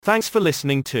Thanks for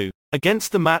listening to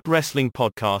Against the Mat Wrestling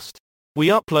Podcast. We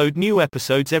upload new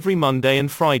episodes every Monday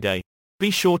and Friday.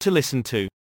 Be sure to listen to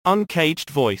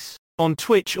Uncaged Voice on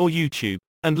Twitch or YouTube,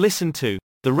 and listen to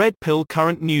the Red Pill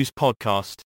Current News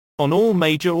Podcast on all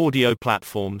major audio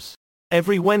platforms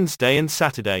every Wednesday and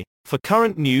Saturday for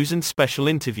current news and special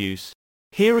interviews.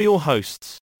 Here are your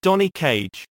hosts, Donnie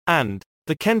Cage and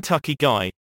the Kentucky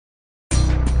Guy.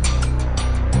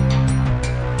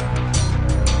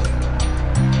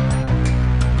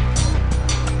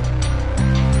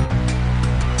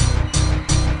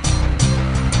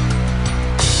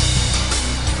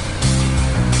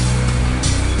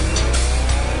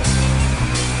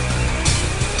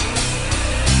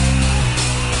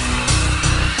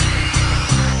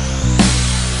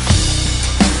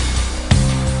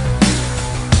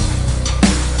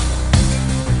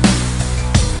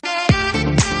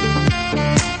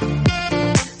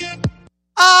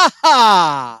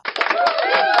 Aha!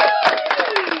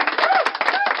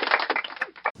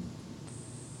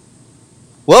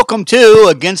 Welcome to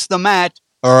Against the Mat,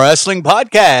 a wrestling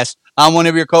podcast. I'm one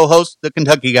of your co-hosts, the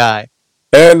Kentucky Guy.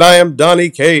 And I am Donnie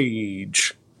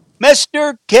Cage.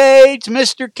 Mr. Cage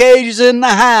is in the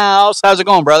house. How's it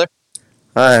going, brother?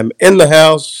 I am in the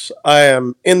house. I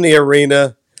am in the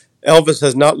arena. Elvis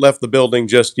has not left the building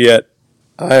just yet.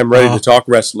 I am ready to talk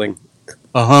wrestling.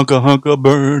 A hunk of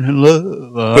burning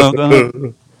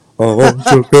love.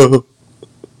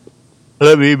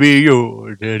 Let me be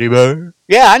your teddy bear.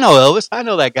 Yeah, I know Elvis. I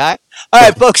know that guy. All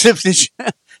right, folks. If this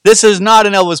is not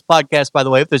an Elvis podcast, by the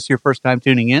way, if this is your first time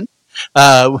tuning in.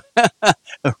 This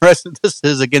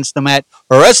is Against the Mat,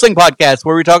 a wrestling podcast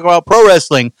where we talk about pro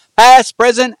wrestling, past,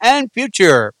 present, and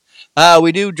future.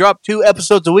 We do drop 2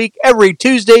 episodes a week every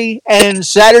Tuesday and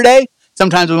Saturday.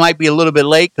 Sometimes we might be a little bit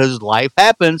late because life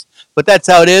happens, but that's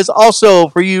how it is. Also,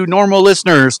 for you normal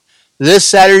listeners, this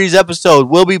Saturday's episode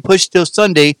will be pushed till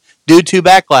Sunday due to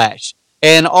Backlash.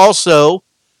 And also,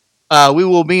 we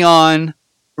will be on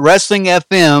Wrestling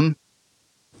FM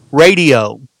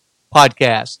radio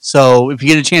podcast. So if you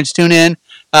get a chance, tune in.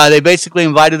 They basically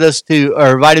invited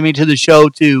me to the show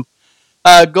to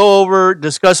go over,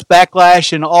 discuss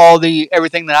Backlash and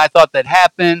everything that I thought that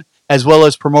happened, as well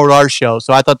as promote our show.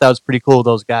 So I thought that was pretty cool,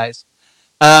 those guys.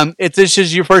 If this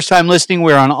is your first time listening,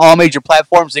 we're on all major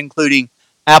platforms, including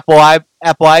Apple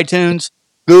iTunes,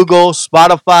 Google,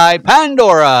 Spotify,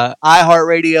 Pandora,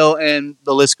 iHeartRadio, and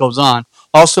the list goes on.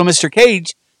 Also, Mr.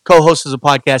 Cage co-hosts a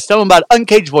podcast. Tell them about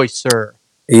Uncaged Voice, sir.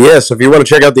 Yes, if you want to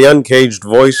check out the Uncaged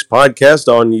Voice podcast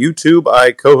on YouTube,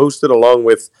 I co-host it along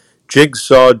with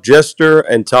Jigsaw Jester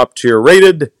and Top Tier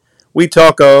Rated. We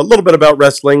talk a little bit about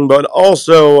wrestling, but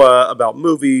also about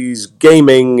movies,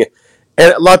 gaming,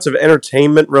 and lots of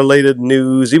entertainment-related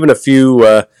news, even a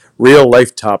few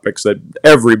real-life topics that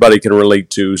everybody can relate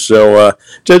to. So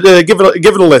give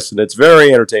it a listen. It's a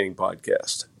very entertaining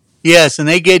podcast. Yes, and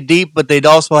they get deep, but they'd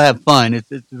also have fun. It's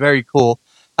very cool.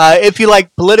 If you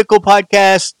like political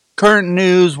podcasts, current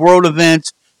news, world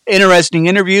events, interesting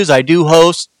interviews, I do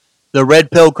host the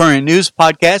Red Pill Current News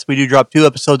podcast. We do drop 2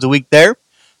 episodes a week there.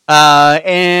 I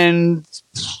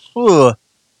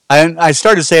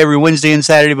started to say every Wednesday and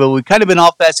Saturday, but we've kind of been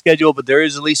off that schedule, but there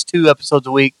is at least 2 episodes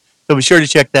a week, so be sure to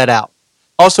check that out.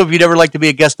 Also, if you'd ever like to be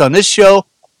a guest on this show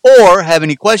or have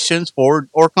any questions or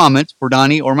comments for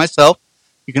Donnie or myself,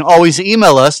 you can always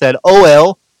email us at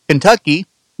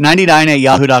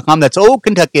olkentucky99@yahoo.com. That's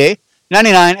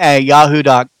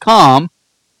olkentucky99@yahoo.com.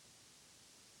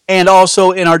 And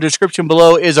also in our description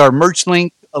below is our merch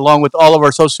link, along with all of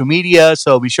our social media,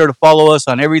 so be sure to follow us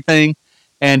on everything.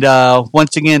 And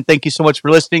once again, thank you so much for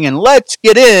listening, and let's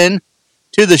get in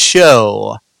to the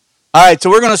show. All right, so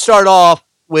we're going to start off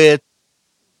with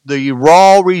the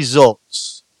Raw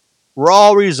results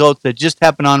that just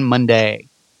happened on Monday.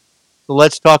 So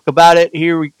let's talk about it.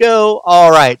 Here we go.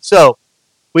 All right, so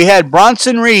we had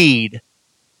Bronson Reed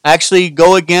actually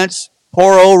go against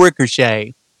poor old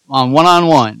Ricochet on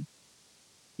one-on-one.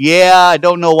 Yeah, I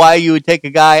don't know why you would take a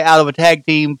guy out of a tag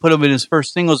team, put him in his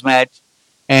first singles match,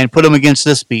 and put him against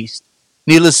this beast.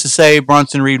 Needless to say,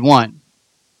 Bronson Reed won.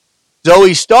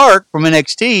 Zoe Stark from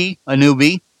NXT, a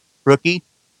newbie, rookie,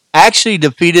 actually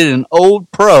defeated an old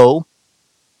pro,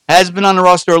 has been on the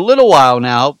roster a little while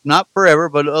now, not forever,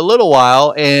 but a little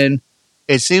while, and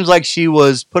it seems like she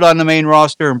was put on the main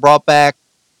roster and brought back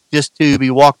just to be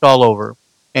walked all over.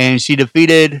 And she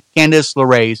defeated Candice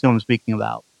LeRae, who I'm speaking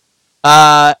about.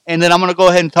 And then I'm going to go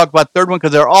ahead and talk about the third one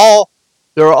because they're all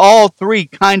 3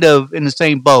 kind of in the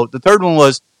same boat. The third one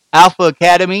was Alpha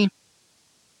Academy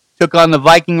took on the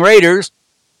Viking Raiders,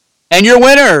 and your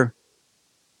winner,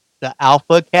 the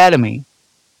Alpha Academy.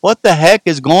 What the heck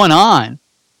is going on?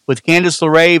 with Candice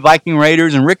LeRae, Viking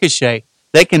Raiders, and Ricochet.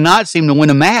 They cannot seem to win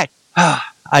a match.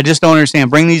 I just don't understand.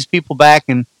 Bring these people back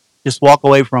and just walk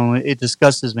away from them. It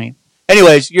disgusts me.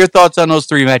 Anyways, your thoughts on those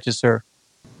 3 matches, sir?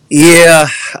 Yeah,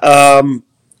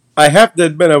 I have to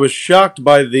admit I was shocked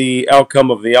by the outcome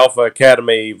of the Alpha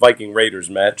Academy Viking Raiders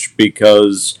match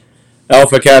because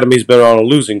Alpha Academy's been on a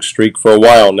losing streak for a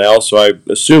while now, so I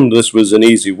assumed this was an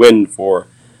easy win for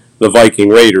the Viking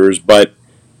Raiders, but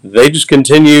they just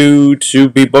continue to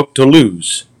be booked to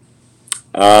lose.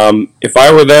 If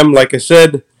I were them, like I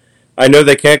said, I know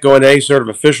they can't go into any sort of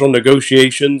official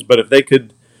negotiations, but if they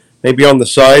could maybe on the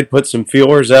side put some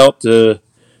feelers out to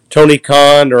Tony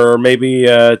Khan or maybe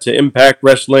to Impact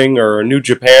Wrestling or New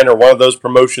Japan or one of those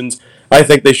promotions, I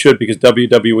think they should because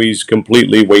WWE's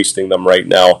completely wasting them right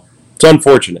now. It's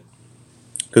unfortunate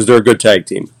because they're a good tag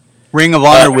team. Ring of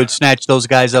Honor would snatch those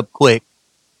guys up quick.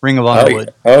 Ring of Honor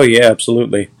would. Oh, yeah,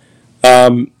 absolutely.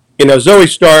 Zoe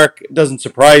Stark, it doesn't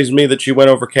surprise me that she went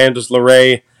over Candice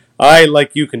LeRae. I,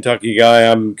 like you, Kentucky guy,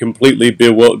 I'm completely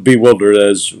bewildered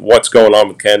as what's going on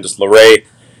with Candice LeRae.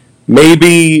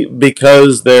 Maybe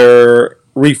because they're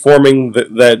reforming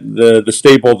the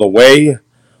stable The Way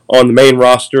on the main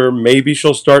roster, maybe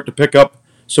she'll start to pick up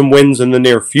some wins in the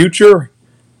near future.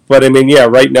 But,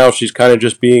 right now she's kind of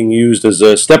just being used as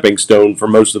a stepping stone for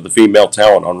most of the female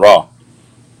talent on Raw.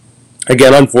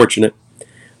 Again, unfortunate.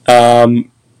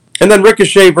 And then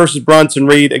Ricochet versus Bronson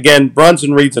Reed. Again,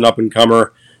 Bronson Reed's an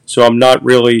up-and-comer, so I'm not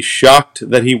really shocked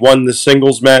that he won the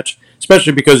singles match,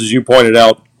 especially because, as you pointed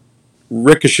out,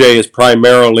 Ricochet is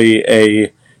primarily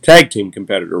a tag team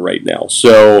competitor right now.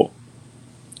 So,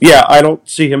 yeah, I don't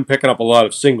see him picking up a lot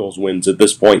of singles wins at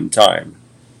this point in time.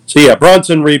 So, yeah,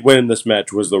 Bronson Reed winning this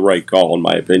match was the right call, in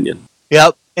my opinion.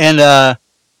 Yep, and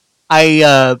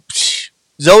I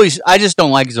just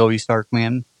don't like Zoe Stark,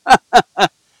 man.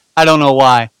 I don't know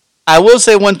why. I will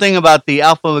say one thing about the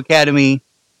Alpha Academy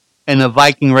and the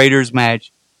Viking Raiders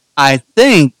match. I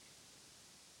think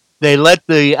they let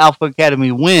the Alpha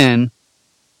Academy win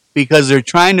because they're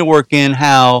trying to work in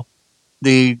how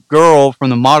the girl from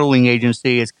the modeling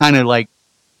agency is kind of like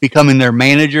becoming their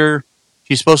manager.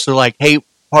 She's supposed to like hate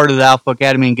part of the Alpha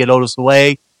Academy and get Otis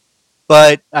away.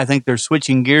 But I think they're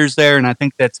switching gears there, and I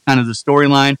think that's kind of the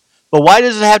storyline. But why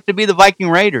does it have to be the Viking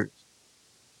Raiders?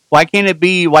 Why can't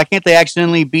they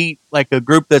accidentally beat like a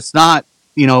group that's not,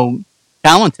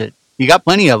 talented? You got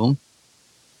plenty of them.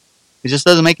 It just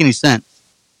doesn't make any sense.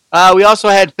 We also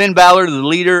had Finn Balor, the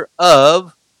leader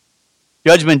of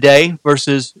Judgment Day,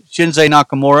 versus Shinsuke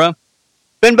Nakamura.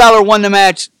 Finn Balor won the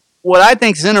match. What I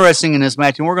think is interesting in this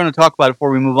match, and we're going to talk about it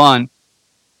before we move on,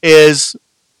 is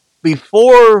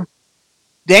before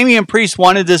Damian Priest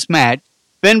wanted this match,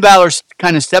 Finn Balor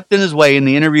kind of stepped in his way in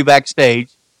the interview backstage,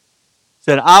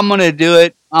 said, I'm going to do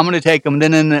it. I'm going to take him.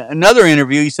 Then in another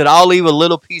interview, he said, I'll leave a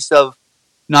little piece of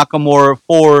Nakamura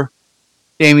for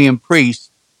Damian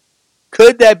Priest.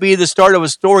 Could that be the start of a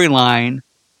storyline?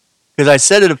 Because I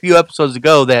said it a few episodes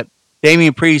ago that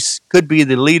Damian Priest could be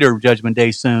the leader of Judgment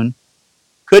Day soon.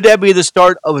 Could that be the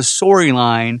start of a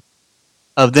storyline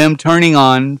of them turning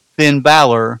on Finn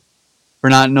Balor for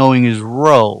not knowing his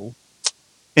role?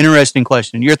 Interesting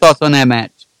question. Your thoughts on that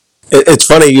match? It's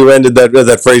funny you ended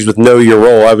that phrase with "know your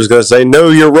role." I was going to say "know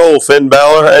your role, Finn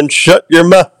Balor, and shut your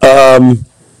mouth."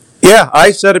 Yeah,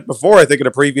 I said it before. I think in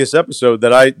a previous episode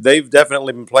that they've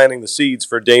definitely been planting the seeds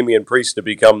for Damian Priest to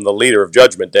become the leader of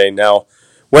Judgment Day. Now,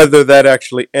 whether that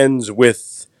actually ends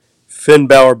with Finn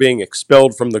Balor being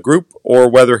expelled from the group, or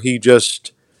whether he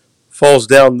just falls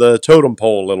down the totem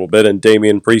pole a little bit and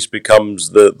Damian Priest becomes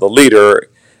the leader,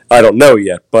 I don't know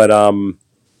yet. But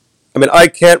I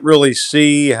can't really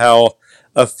see how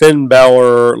a Finn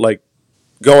Balor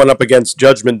going up against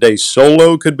Judgment Day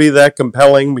solo could be that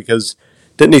compelling, because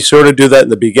didn't he sort of do that in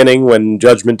the beginning when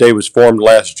Judgment Day was formed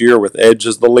last year with Edge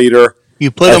as the leader? You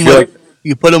put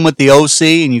him with the OC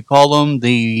and you call them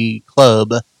the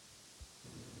club.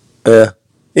 Yeah,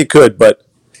 he could, but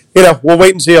we'll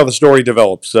wait and see how the story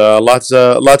develops. Lots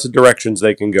of directions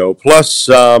they can go. Plus,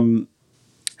 haven't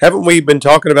we been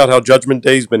talking about how Judgment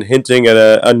Day's been hinting at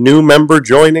a new member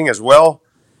joining as well?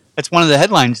 That's one of the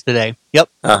headlines today. Yep.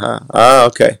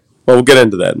 Okay. Well, we'll get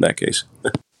into that in that case.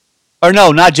 Or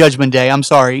no, not Judgment Day. I'm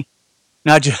sorry.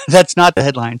 That's not the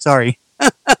headline. Sorry.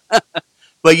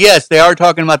 But yes, they are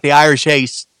talking about the Irish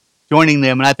Ace joining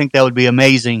them, and I think that would be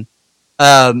amazing.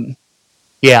 Yeah,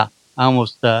 I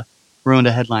almost ruined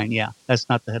a headline. Yeah, that's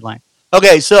not the headline.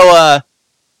 Okay, so,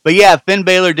 but yeah, Finn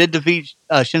Balor did defeat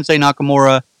Shinsuke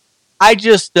Nakamura. I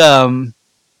just, and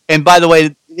by the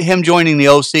way, him joining the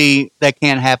OC, that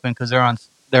can't happen because they're on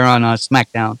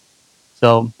SmackDown.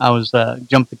 So I was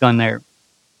jumped the gun there.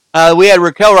 We had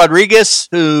Raquel Rodriguez,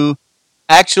 who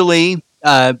actually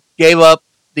gave up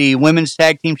the women's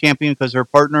tag team champion because her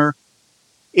partner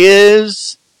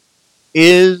is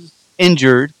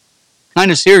injured,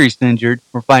 kind of seriously injured.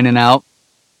 We're finding out,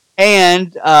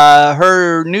 and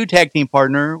her new tag team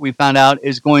partner, we found out,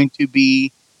 is going to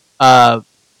be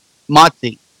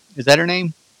Motzi. Is that her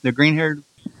name? The green-haired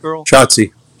girl?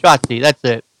 Shotzi. Shotzi, that's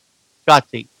it.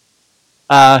 Shotzi.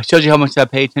 Shows you how much I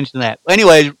pay attention to that.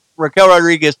 Anyways, Raquel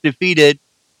Rodriguez defeated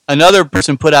another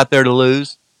person put out there to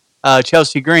lose,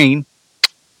 Chelsea Green.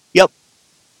 Yep.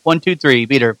 1, 2, 3.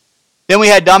 Beat her. Then we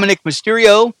had Dominic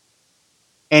Mysterio,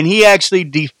 and he actually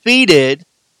defeated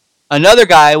another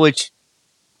guy, which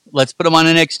let's put him on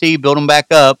NXT, build him back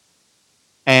up,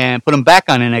 and put him back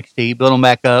on NXT, build him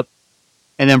back up,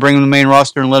 and then bring him to the main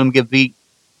roster and let him get beat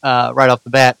right off the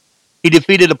bat. He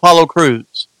defeated Apollo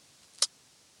Crews.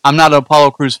 I'm not an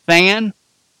Apollo Crews fan,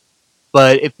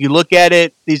 but if you look at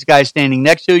it, these guys standing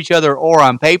next to each other or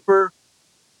on paper,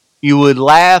 you would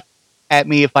laugh at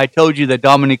me if I told you that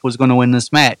Dominic was going to win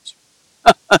this match.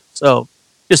 So,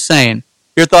 just saying.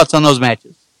 Your thoughts on those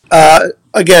matches?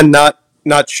 Again,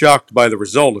 not shocked by the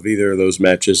result of either of those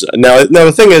matches. Now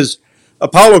the thing is,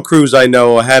 Apollo Crews, I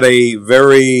know, had a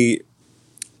very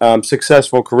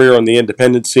successful career on the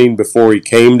independent scene before he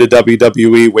came to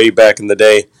WWE way back in the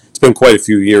day. It's been quite a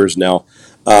few years now.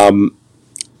 And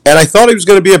I thought he was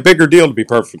going to be a bigger deal, to be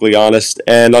perfectly honest.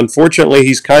 And unfortunately,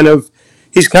 he's kind of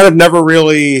never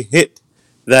really hit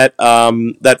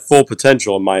that full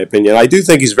potential, in my opinion. I do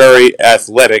think he's very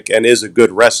athletic and is a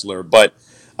good wrestler, but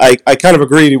I kind of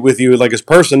agree with you. Like, his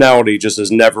personality just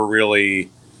has never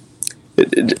really,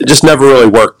 it just never really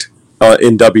worked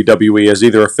in WWE as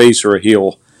either a face or a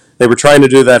heel. They were trying to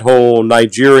do that whole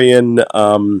Nigerian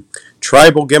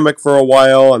tribal gimmick for a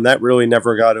while, and that really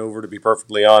never got over, to be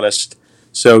perfectly honest.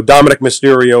 So Dominic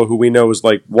Mysterio, who we know is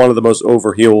like one of the most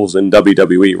over heels in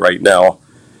WWE right now,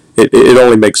 it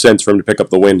only makes sense for him to pick up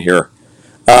the win here.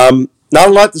 Not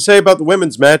a lot to say about the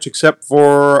women's match, except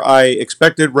for I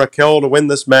expected Raquel to win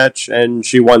this match, and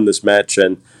she won this match.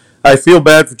 And I feel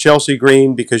bad for Chelsea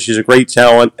Green because she's a great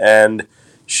talent, and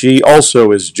she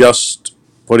also is just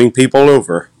putting people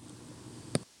over.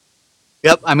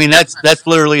 Yep, I mean, that's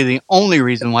literally the only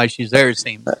reason why she's there, it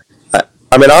seems.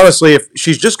 I mean, honestly, if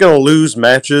she's just going to lose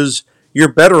matches,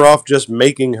 you're better off just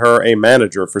making her a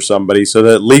manager for somebody so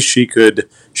that at least she could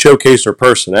showcase her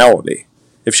personality.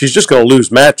 If she's just going to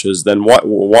lose matches, then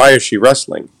why is she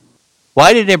wrestling?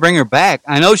 Why did they bring her back?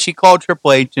 I know she called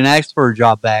Triple H and asked for her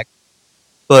job back,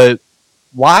 but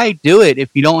why do it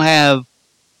if you don't have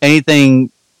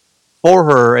anything for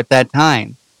her at that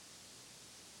time?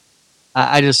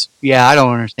 I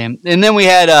don't understand. And then we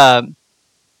had,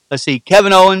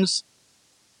 Kevin Owens,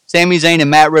 Sami Zayn, and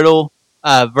Matt Riddle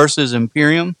versus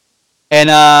Imperium. And,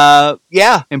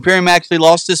 Imperium actually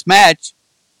lost this match.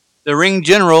 The ring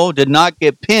general did not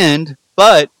get pinned,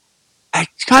 but I'm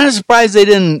kind of surprised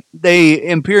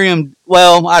Imperium,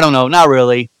 well, I don't know, not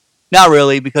really,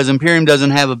 because Imperium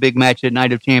doesn't have a big match at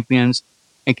Night of Champions,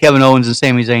 and Kevin Owens and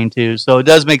Sami Zayn too, so it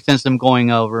does make sense them going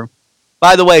over.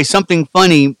 By the way, something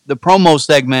funny, the promo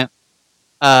segment,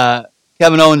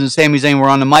 Kevin Owens and Sami Zayn were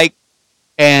on the mic,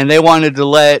 and they wanted to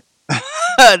let,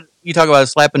 you talk about a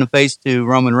slap in the face to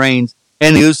Roman Reigns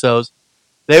and the Usos,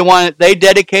 they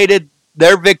dedicated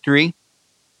their victory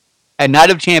at Night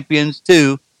of Champions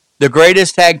to the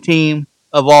greatest tag team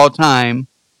of all time,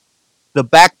 the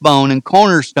backbone and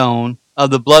cornerstone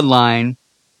of the bloodline,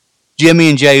 Jimmy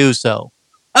and Jey Uso.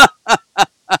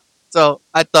 So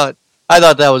I thought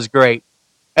that was great.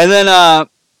 And then I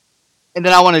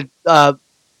wanted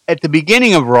at the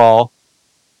beginning of Raw,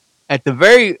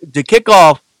 to kick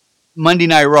off Monday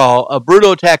Night Raw, a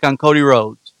brutal attack on Cody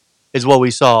Rhodes is what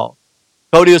we saw.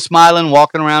 Cody was smiling,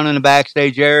 walking around in the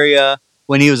backstage area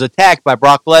when he was attacked by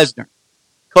Brock Lesnar.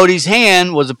 Cody's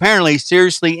hand was apparently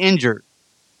seriously injured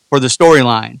for the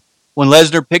storyline when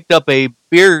Lesnar picked up a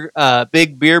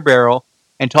big beer barrel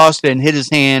and tossed it and hit his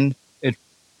hand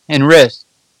and wrist.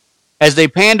 As they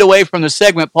panned away from the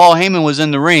segment, Paul Heyman was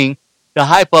in the ring to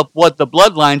hype up what the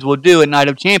Bloodlines will do at Night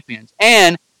of Champions.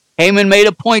 And Heyman made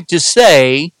a point to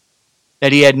say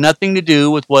that he had nothing to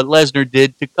do with what Lesnar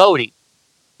did to Cody.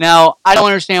 Now, I don't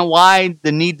understand why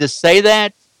the need to say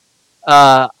that.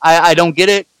 I don't get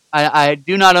it. I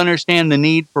do not understand the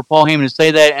need for Paul Heyman to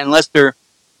say that unless they're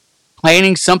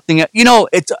planning something.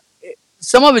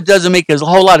 Some of it doesn't make a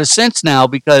whole lot of sense now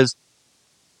because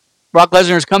Brock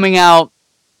Lesnar is coming out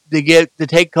to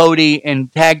take Cody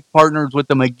and tag partners with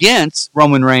them against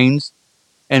Roman Reigns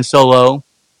and Solo,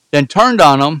 then turned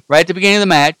on him right at the beginning of the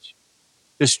match,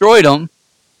 destroyed him,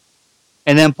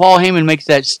 And then Paul Heyman makes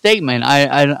that statement.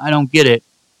 I don't get it.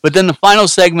 But then the final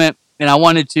segment, and I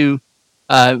wanted to,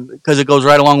 because it goes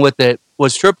right along with it,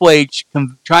 was Triple H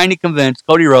trying to convince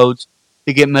Cody Rhodes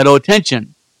to get medical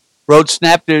attention. Rhodes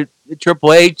snapped at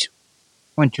Triple H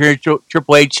when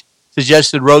Triple H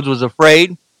suggested Rhodes was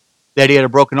afraid that he had a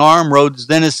broken arm. Rhodes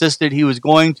then insisted he was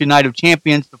going to Night of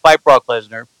Champions to fight Brock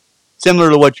Lesnar, similar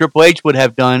to what Triple H would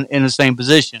have done in the same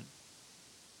position.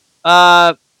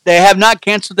 They have not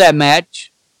canceled that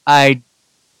match. I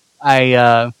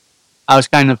was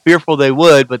kind of fearful they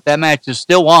would, but that match is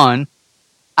still on.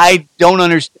 I don't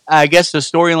understand. I guess the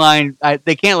storyline,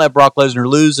 they can't let Brock Lesnar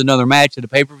lose another match at a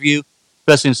pay-per-view,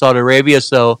 especially in Saudi Arabia,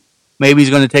 so maybe he's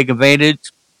going to take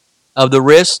advantage of the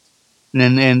wrist,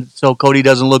 and so Cody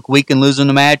doesn't look weak and losing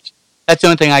the match. That's the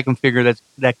only thing I can figure that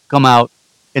could come out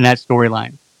in that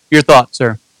storyline. Your thoughts,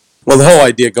 sir? Well, the whole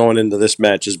idea going into this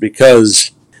match is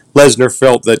because Lesnar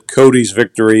felt that Cody's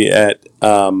victory at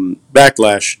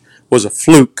Backlash was a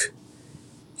fluke.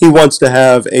 He wants to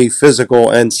have a physical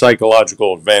and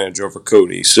psychological advantage over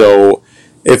Cody. So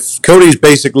if Cody's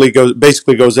basically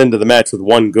goes into the match with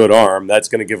one good arm, that's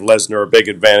going to give Lesnar a big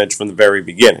advantage from the very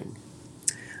beginning.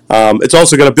 It's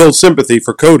also going to build sympathy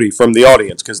for Cody from the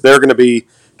audience because they're going to be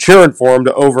cheering for him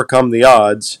to overcome the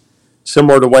odds,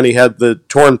 similar to when he had the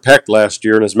torn pec last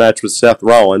year in his match with Seth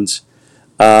Rollins.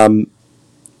 So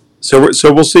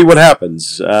we'll see what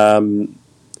happens.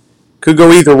 Could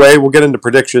go either way. We'll get into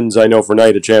predictions, I know, for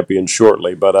Night of Champions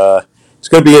shortly, but it's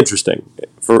going to be interesting.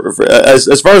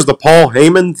 As far as the Paul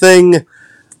Heyman thing,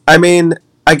 I mean,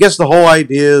 I guess the whole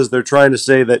idea is they're trying to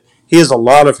say that he has a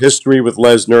lot of history with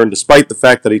Lesnar, and despite the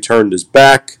fact that he turned his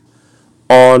back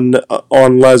on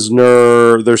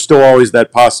Lesnar, there's still always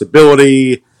that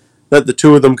possibility that the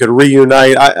two of them could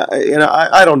reunite.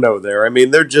 I don't know there. I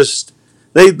mean, they're just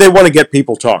they want to get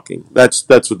people talking. That's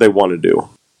what they want to do.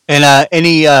 And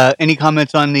any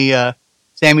comments on the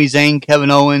Sami Zayn,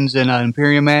 Kevin Owens, and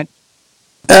Imperium match?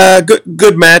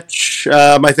 Good match.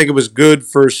 I think it was good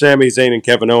for Sami Zayn and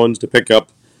Kevin Owens to pick up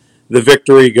the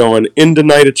victory going into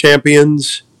Night of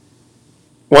Champions.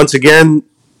 Once again,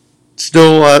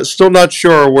 still not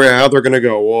sure how they're going to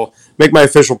go. We'll make my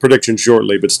official prediction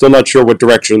shortly, but still not sure what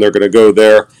direction they're going to go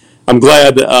there. I'm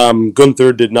glad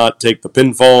Gunther did not take the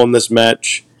pinfall in this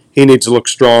match. He needs to look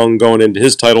strong going into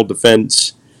his title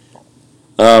defense.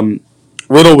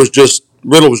 Riddle was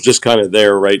just kind of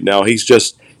there right now. He's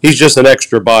just an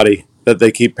extra body that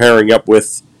they keep pairing up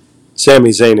with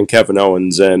Sami Zayn and Kevin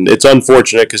Owens, and it's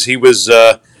unfortunate because he was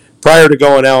prior to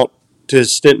going out to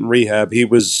his stint in rehab, he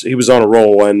was on a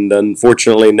roll, and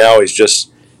unfortunately now he's just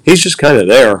kind of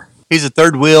there. He's a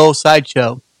third wheel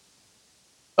sideshow.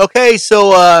 Okay,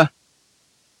 so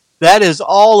that is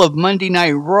all of Monday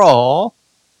Night Raw.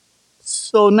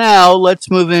 So now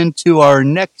let's move into our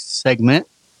next segment,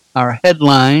 our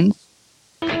headlines.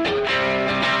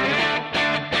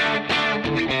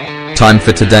 Time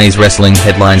for today's wrestling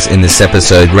headlines in this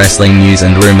episode: wrestling news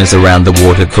and rumors around the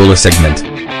water cooler segment.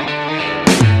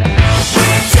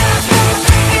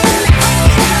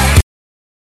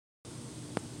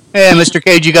 Hey, Mr.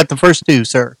 Cage, you got the first two,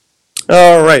 sir.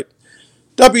 All right.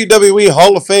 WWE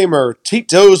Hall of Famer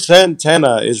Tito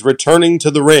Santana is returning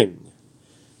to the ring.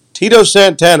 Tito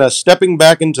Santana stepping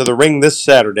back into the ring this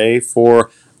Saturday for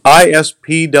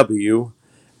ISPW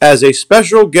as a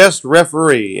special guest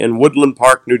referee in Woodland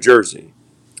Park, New Jersey.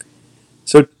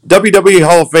 So WWE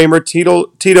Hall of Famer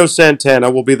Tito Santana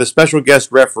will be the special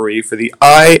guest referee for the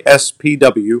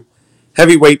ISPW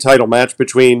heavyweight title match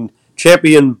between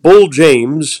champion Bull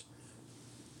James,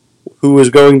 who is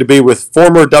going to be with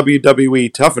former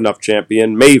WWE Tough Enough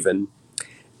champion Maven,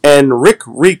 and Rick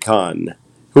Recon,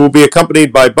 who will be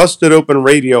accompanied by Busted Open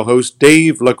radio host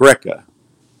Dave LaGreca.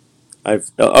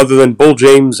 Other than Bull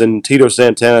James and Tito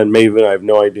Santana and Maven, I have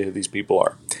no idea who these people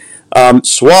are.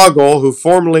 Swoggle, who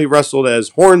formerly wrestled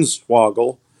as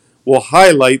Hornswoggle, will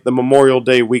highlight the Memorial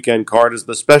Day weekend card as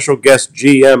the special guest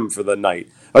GM for the night.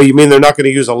 Oh, you mean they're not going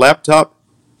to use a laptop?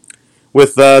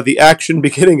 With the action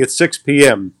beginning at 6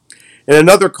 p.m. And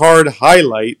another card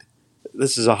highlight,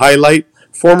 this is a highlight,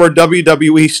 former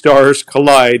WWE stars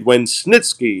collide when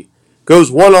Snitsky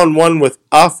goes one-on-one with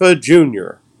Alpha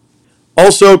Jr.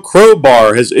 Also,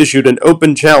 Crowbar has issued an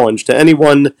open challenge to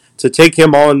anyone to take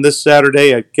him on this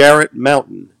Saturday at Garrett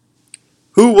Mountain.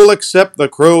 Who will accept the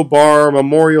Crowbar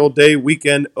Memorial Day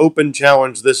weekend open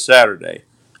challenge this Saturday?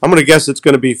 I'm going to guess it's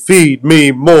going to be Feed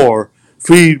Me More.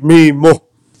 Feed Me More.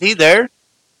 Is he there?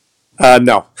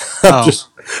 No.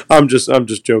 I'm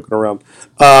just joking around.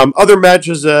 Other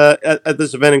matches at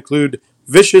this event include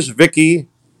Vicious Vicky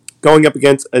going up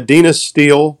against Adina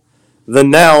Steele, The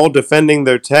Now defending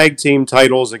their tag team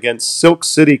titles against Silk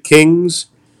City Kings.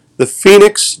 The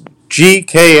Phoenix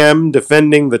GKM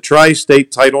defending the Tri-State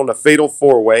title in a fatal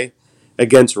four-way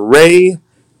against Ray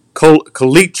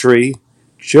Calitri,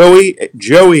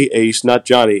 Joey Ace, not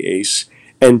Johnny Ace,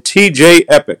 and TJ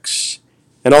Epics.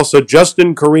 And also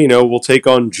Justin Carino will take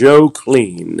on Joe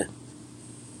Clean.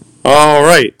 All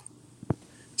right.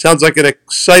 Sounds like an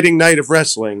exciting night of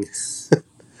wrestling.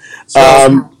 I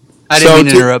didn't mean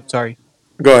to interrupt, sorry.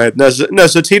 Go ahead.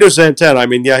 So Tito Santana, I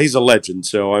mean, yeah, he's a legend.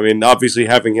 So, I mean, obviously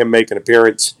having him make an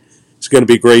appearance is going to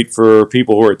be great for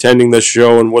people who are attending this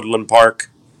show in Woodland Park.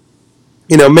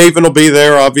 You know, Maven will be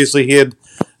there. Obviously, he had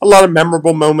a lot of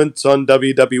memorable moments on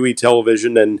WWE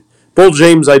television. And Bull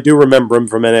James, I do remember him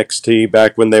from NXT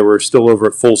back when they were still over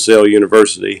at Full Sail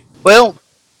University. Well,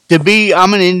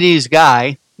 I'm an Indies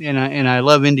guy, and I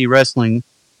love indie wrestling,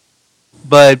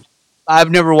 but I've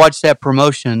never watched that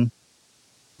promotion.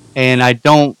 And I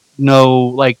don't know,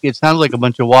 like, it sounds like a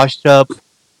bunch of washed up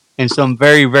and some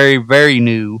very, very, very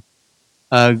new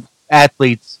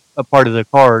athletes a part of the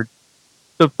card.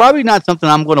 So probably not something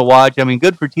I'm going to watch. I mean,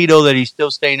 good for Tito that he's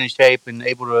still staying in shape and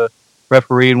able to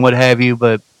referee and what have you,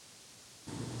 but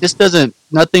just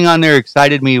nothing on there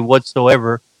excited me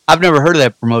whatsoever. I've never heard of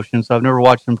that promotion, so I've never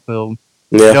watched them, so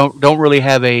don't really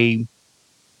have an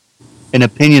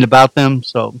opinion about them.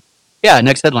 So, yeah,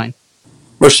 next headline.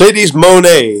 Mercedes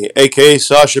Moné, a.k.a.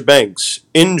 Sasha Banks,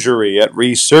 injury at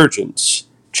Resurgence,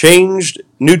 changed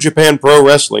New Japan Pro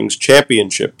Wrestling's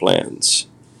championship plans.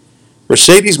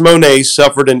 Mercedes Moné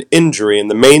suffered an injury in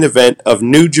the main event of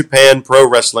New Japan Pro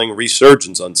Wrestling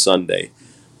Resurgence on Sunday,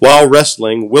 while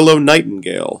wrestling Willow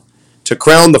Nightingale, to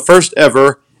crown the first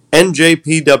ever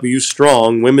NJPW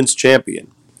Strong Women's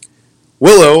Champion.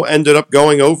 Willow ended up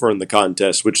going over in the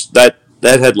contest, which that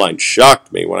headline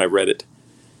shocked me when I read it.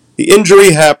 The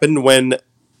injury happened when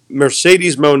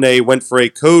Mercedes Moné went for a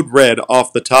code red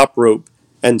off the top rope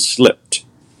and slipped.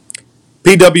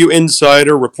 PW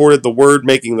Insider reported the word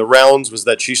making the rounds was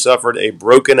that she suffered a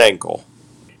broken ankle.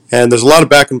 And there's a lot of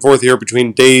back and forth here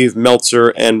between Dave Meltzer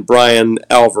and Brian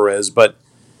Alvarez, but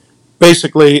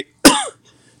basically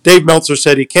Dave Meltzer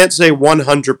said he can't say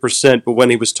 100%, but when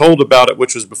he was told about it,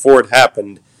 which was before it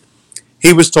happened,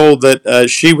 he was told that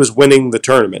she was winning the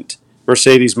tournament,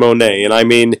 Mercedes Moné. And I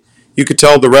mean, you could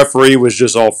tell the referee was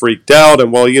just all freaked out,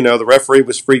 and well, you know, the referee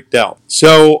was freaked out.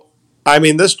 So, I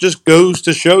mean, this just goes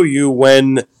to show you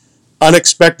when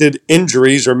unexpected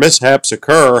injuries or mishaps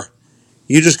occur,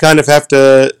 you just kind of have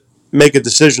to make a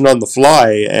decision on the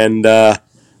fly. And,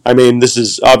 I mean, this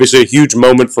is obviously a huge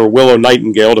moment for Willow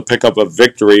Nightingale to pick up a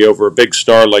victory over a big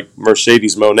star like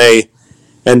Mercedes Moné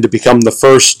and to become the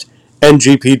first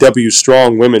NJPW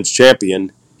Strong Women's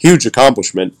Champion. Huge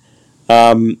accomplishment.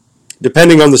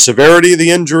 Depending on the severity of the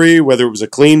injury, whether it was a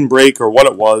clean break or what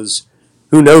it was,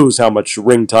 who knows how much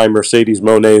ring time Mercedes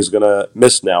Moné is going to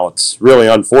miss now. It's really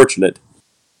unfortunate.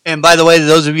 And by the way,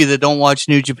 those of you that don't watch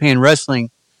New Japan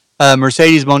Wrestling,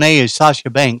 Mercedes Moné is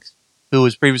Sasha Banks, who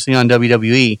was previously on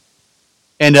WWE.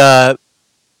 And,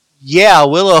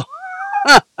 Willow,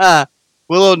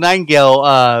 Willow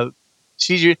Nightingale,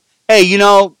 hey, you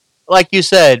know, like you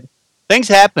said, things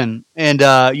happen, and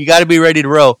you got to be ready to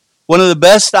roll. One of the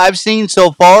best I've seen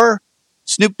so far,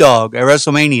 Snoop Dogg at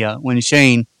WrestleMania when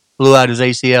Shane blew out his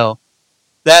ACL.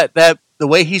 That the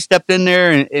way he stepped in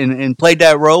there and played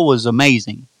that role was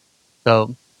amazing.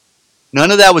 So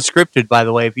none of that was scripted, by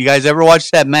the way. If you guys ever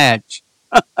watched that match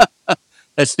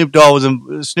that Snoop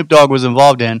Dogg was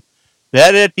involved in,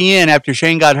 that at the end after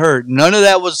Shane got hurt, none of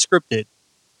that was scripted.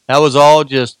 That was all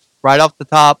just right off the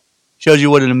top. Shows you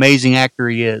what an amazing actor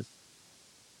he is.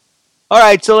 All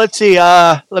right, so let's see.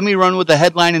 Let me run with the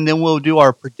headline, and then we'll do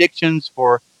our predictions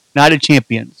for Night of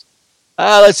Champions.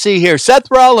 Let's see here.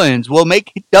 Seth Rollins will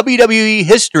make WWE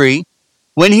history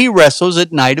when he wrestles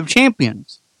at Night of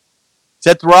Champions.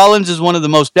 Seth Rollins is one of the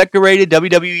most decorated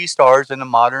WWE stars in the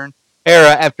modern era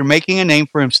after making a name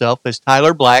for himself as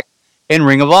Tyler Black in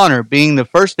Ring of Honor, being the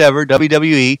first ever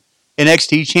WWE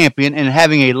NXT champion and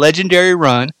having a legendary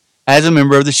run as a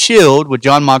member of The Shield with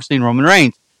Jon Moxley and Roman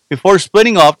Reigns, before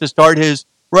splitting off to start his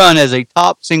run as a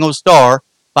top single star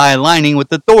by aligning with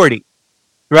Authority.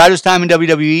 Throughout his time in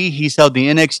WWE, he's held the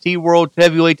NXT World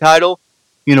Heavyweight title,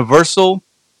 Universal,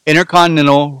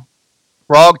 Intercontinental,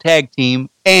 Raw Tag Team,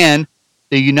 and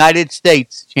the United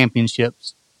States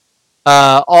Championships.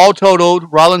 All totaled,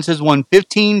 Rollins has won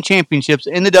 15 championships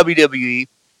in the WWE,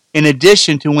 in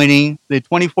addition to winning the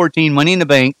 2014 Money in the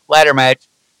Bank ladder match,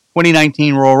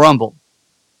 2019 Royal Rumble.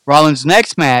 Rollins'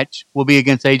 next match will be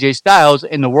against AJ Styles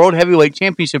in the World Heavyweight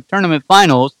Championship Tournament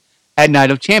Finals at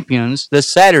Night of Champions this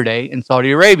Saturday in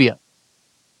Saudi Arabia.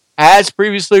 As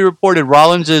previously reported,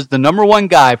 Rollins is the number one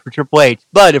guy for Triple H.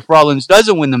 But if Rollins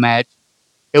doesn't win the match,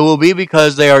 it will be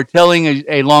because they are telling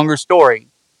a longer story.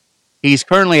 He's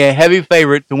currently a heavy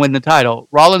favorite to win the title.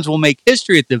 Rollins will make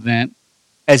history at the event,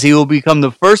 as he will become the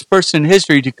first person in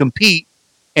history to compete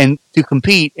in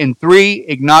 3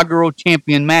 inaugural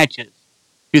champion matches.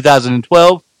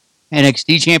 2012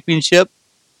 NXT Championship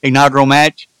inaugural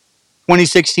match,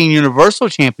 2016 Universal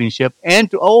Championship,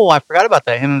 and I forgot about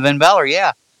that, him and Finn Balor,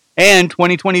 yeah, and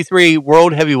 2023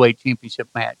 World Heavyweight Championship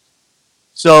match.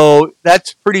 So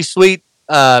that's pretty sweet.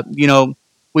 We know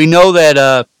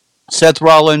that Seth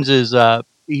Rollins is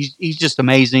he's just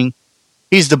amazing.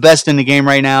 He's the best in the game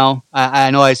right now.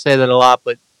 I know I say that a lot,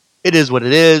 but it is what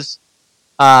it is.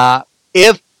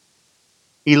 If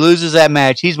he loses that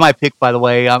match, he's my pick, by the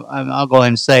way. I'll go ahead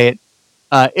and say it.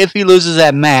 If he loses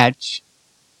that match,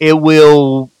 it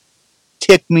will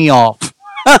tick me off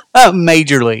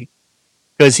majorly,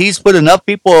 because he's put enough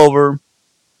people over,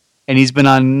 and he's been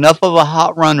on enough of a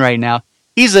hot run right now.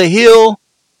 He's a heel,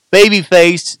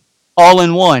 babyface, all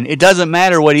in one. It doesn't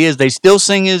matter what he is. They still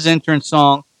sing his entrance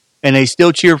song, and they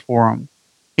still cheer for him.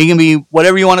 He can be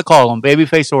whatever you want to call him,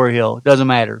 babyface or heel. It doesn't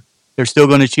matter. They're still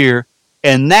going to cheer.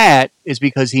 And that is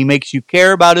because he makes you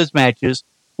care about his matches,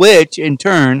 which in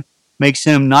turn makes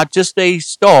him not just a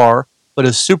star, but a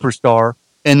superstar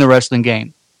in the wrestling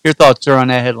game. Your thoughts, sir, on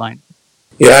that headline?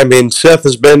 Yeah, I mean, Seth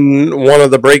has been one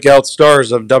of the breakout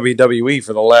stars of WWE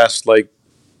for the last,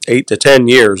 8 to 10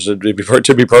 years, to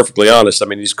be perfectly honest. I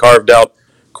mean, he's carved out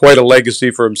quite a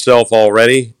legacy for himself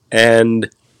already.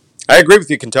 And I agree with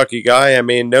you, Kentucky guy. I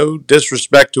mean, no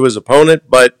disrespect to his opponent,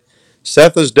 but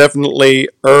Seth has definitely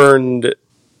earned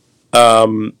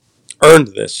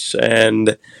this.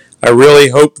 And I really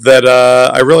hope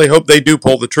they do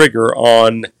pull the trigger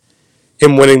on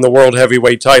him winning the World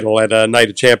Heavyweight title at Night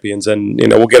of Champions. And,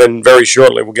 we'll get in very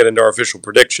shortly. We'll get into our official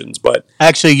predictions. But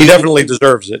actually, he definitely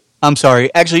deserves it. I'm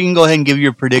sorry. Actually, you can go ahead and give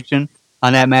your prediction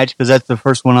on that match, because that's the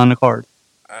first one on the card.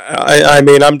 I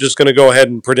mean, I'm just going to go ahead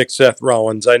and predict Seth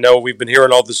Rollins. I know we've been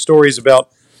hearing all the stories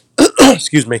about,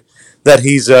 excuse me, that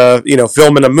he's,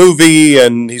 filming a movie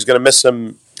and he's going to miss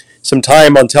some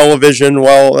time on television.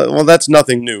 Well, that's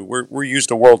nothing new. We're used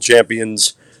to world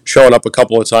champions showing up a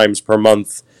couple of times per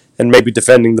month and maybe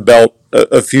defending the belt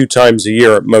a few times a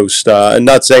year at most. And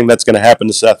not saying that's going to happen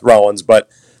to Seth Rollins, but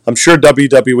I'm sure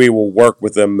WWE will work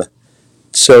with him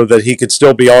so that he could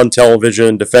still be on television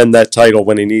and defend that title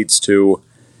when he needs to.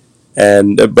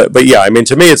 And but yeah, I mean,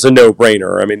 to me, it's a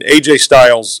no-brainer. I mean, AJ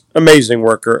Styles, amazing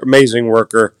worker,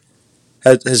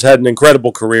 has had an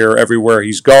incredible career everywhere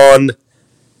he's gone.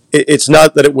 It's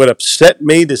not that it would upset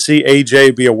me to see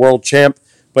AJ be a world champ,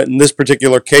 but in this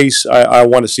particular case, I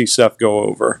want to see Seth go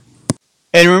over.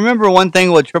 And remember one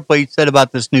thing what Triple H said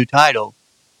about this new title.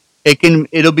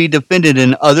 It'll be defended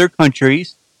in other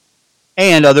countries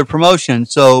and other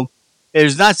promotions. So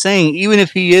it's not saying, even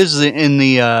if he is in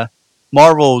the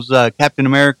Marvel's Captain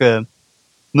America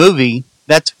movie,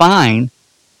 that's fine.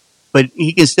 But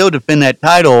he can still defend that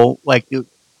title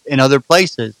in other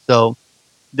places. So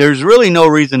there's really no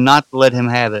reason not to let him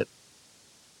have it.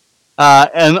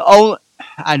 I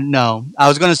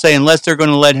was going to say, unless they're going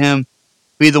to let him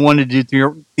be the one to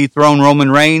dethrone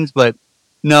Roman Reigns, but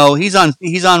no, he's on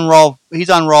Raw. He's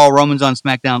on Raw. Roman's on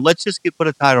SmackDown. Let's just put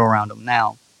a title around him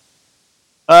now.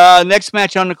 Next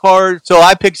match on the card. So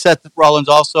I picked Seth Rollins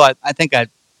also. I think I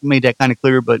made that kind of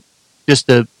clear, but just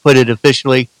to put it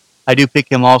officially, I do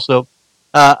pick him also.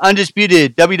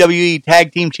 Undisputed WWE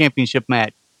Tag Team Championship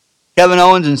match. Kevin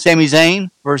Owens and Sami Zayn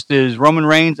versus Roman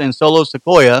Reigns and Solo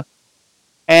Sikoa.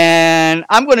 And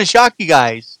I'm going to shock you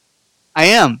guys. I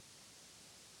am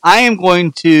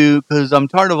going to, because I'm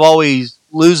tired of always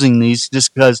losing these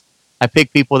just because I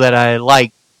pick people that I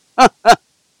like.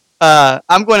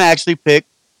 I'm going to actually pick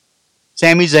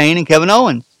Sami Zayn and Kevin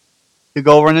Owens to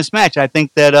go over in this match. I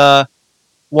think that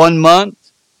 1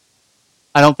 month,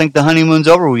 I don't think the honeymoon's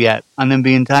over yet on them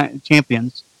being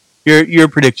champions. Your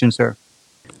prediction, sir?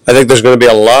 I think there's going to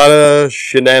be a lot of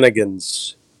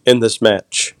shenanigans in this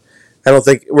match. I don't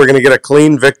think we're going to get a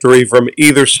clean victory from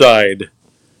either side.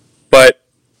 But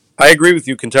I agree with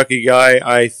you, Kentucky guy.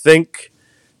 I think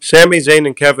Sami Zayn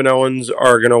and Kevin Owens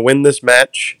are going to win this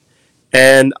match.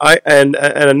 And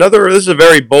this is a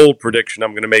very bold prediction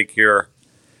I'm going to make here.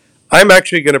 I'm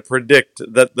actually going to predict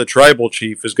that the Tribal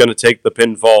Chief is going to take the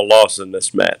pinfall loss in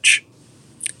this match.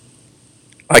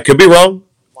 I could be wrong.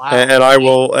 Wow.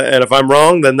 And if I'm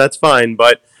wrong, then that's fine.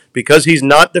 But because he's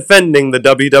not defending the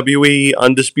WWE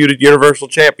Undisputed Universal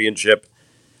Championship,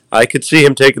 I could see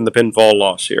him taking the pinfall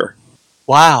loss here.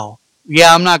 Wow.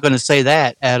 Yeah, I'm not going to say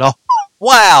that at all.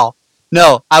 Wow.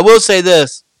 No, I will say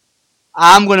this.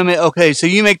 I'm going to make, okay, so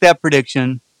you make that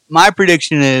prediction. My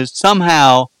prediction is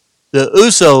somehow the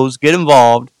Usos get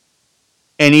involved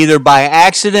and either by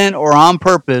accident or on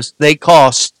purpose, they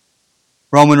cost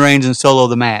Roman Reigns and Solo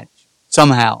the match.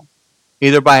 Somehow.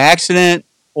 Either by accident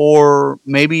or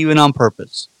maybe even on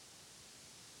purpose.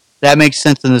 That makes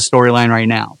sense in the storyline right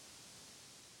now.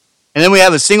 And then we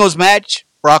have a singles match,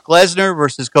 Brock Lesnar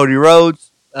versus Cody Rhodes.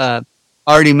 I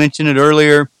already mentioned it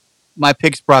earlier. My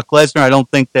pick's Brock Lesnar. I don't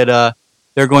think that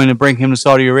they're going to bring him to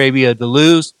Saudi Arabia to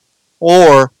lose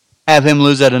or have him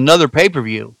lose at another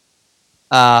pay-per-view.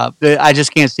 I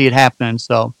just can't see it happening.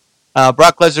 So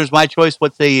Brock Lesnar's my choice.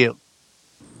 What say you?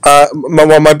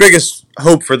 My biggest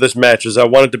hope for this match is I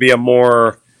want it to be a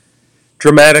more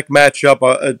dramatic matchup.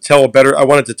 I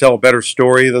wanted to tell a better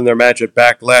story than their match at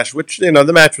Backlash, which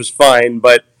the match was fine,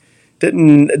 but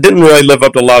didn't really live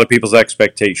up to a lot of people's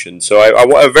expectations. So at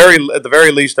the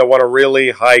very least, I want a really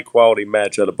high quality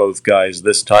match out of both guys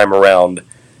this time around.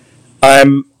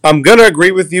 I'm gonna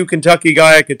agree with you, Kentucky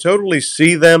guy. I could totally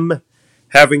see them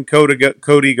having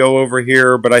Cody go over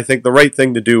here, but I think the right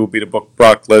thing to do would be to book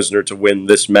Brock Lesnar to win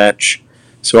this match.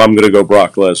 So I'm gonna go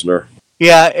Brock Lesnar.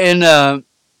 Yeah, and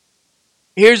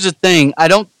here's the thing.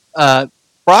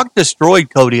 Brock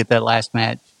destroyed Cody at that last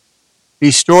match.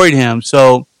 Destroyed him.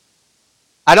 So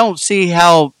I don't see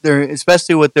how they're,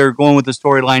 especially what they're going with the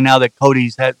storyline now that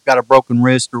Cody's got a broken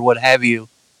wrist or what have you,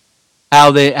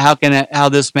 how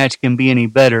this match can be any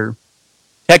better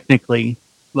technically.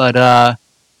 But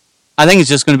I think it's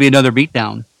just going to be another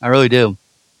beatdown. I really do.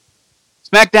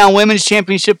 SmackDown Women's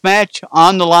Championship match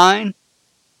on the line.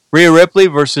 Rhea Ripley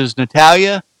versus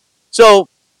Natalya. So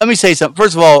let me say something.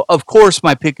 First of all, of course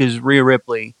my pick is Rhea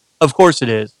Ripley. Of course it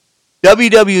is.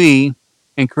 WWE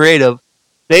and creative,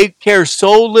 they care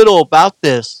so little about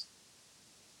this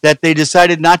that they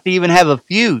decided not to even have a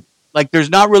feud. Like there's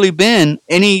not really been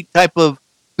any type of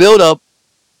build-up.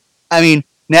 I mean,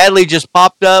 Natalie just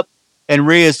popped up and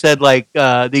Rhea said like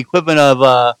the equivalent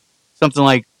of something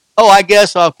like, oh, I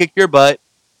guess I'll kick your butt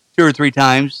 2 or 3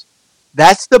 times.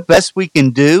 That's the best we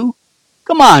can do?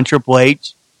 Come on, Triple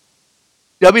H.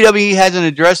 WWE hasn't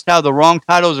addressed how the wrong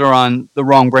titles are on the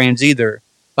wrong brands either,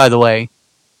 by the way.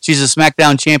 She's a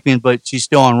SmackDown champion, but she's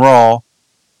still on Raw.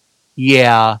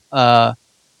 Yeah.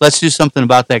 Let's do something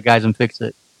about that, guys, and fix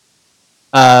it.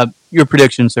 Your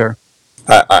prediction, sir?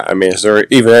 I mean, is there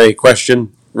even any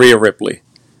question? Rhea Ripley.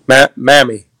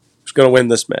 Mammy is going to win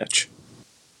this match.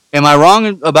 Am I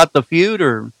wrong about the feud?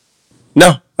 Or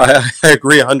No, I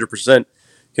agree 100%,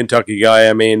 Kentucky guy.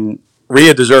 I mean,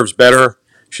 Rhea deserves better.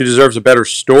 She deserves a better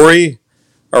story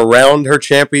around her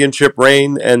championship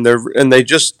reign, and they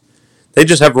just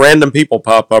have random people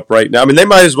pop up right now. I mean, they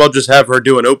might as well just have her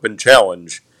do an open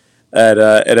challenge at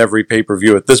every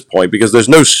pay-per-view at this point because there's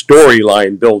no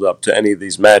storyline build up to any of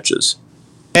these matches.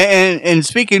 And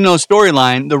speaking of no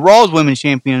storyline, the Raw's Women's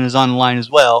Champion is on the line as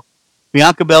well.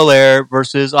 Bianca Belair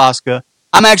versus Asuka.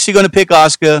 I'm actually going to pick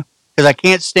Asuka because I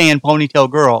can't stand Ponytail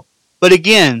Girl. But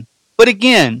again,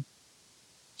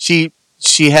 she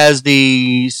has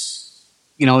these,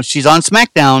 she's on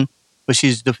SmackDown, but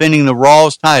she's defending the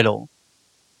Raw's title.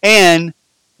 And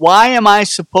why am I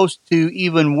supposed to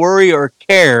even worry or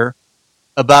care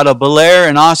about a Belair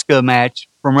and Asuka match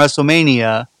from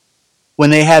WrestleMania when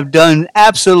they have done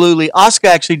absolutely, Asuka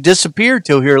actually disappeared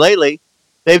till here lately.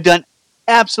 They've done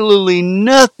absolutely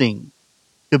nothing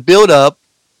to build up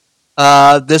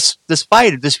this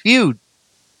fight, this feud.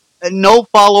 No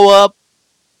follow-up.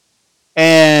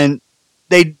 And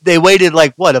they waited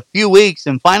a few weeks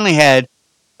and finally had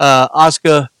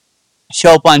Asuka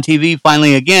show up on TV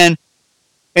finally again.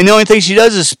 And the only thing she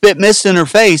does is spit mist in her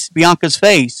face, Bianca's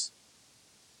face.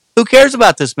 Who cares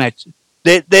about this match?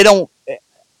 They don't.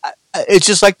 It's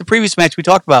just like the previous match we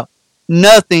talked about.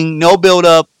 Nothing, no build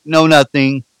up, no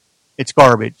nothing. It's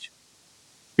garbage.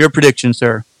 Your prediction,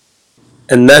 sir.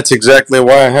 And that's exactly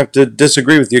why I have to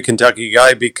disagree with you, Kentucky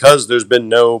guy, because there's been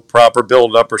no proper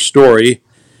build up or story.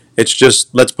 It's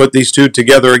just, let's put these two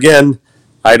together again.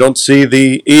 I don't see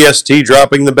the EST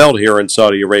dropping the belt here in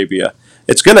Saudi Arabia.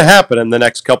 It's going to happen in the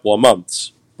next couple of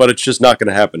months, but it's just not going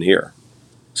to happen here.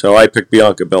 So I pick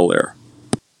Bianca Belair.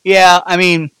 Yeah, I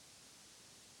mean,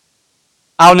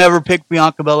 I'll never pick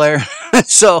Bianca Belair.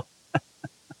 So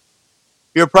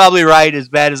you're probably right, as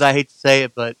bad as I hate to say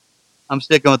it, but I'm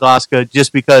sticking with Asuka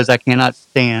just because I cannot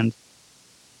stand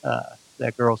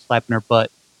that girl slapping her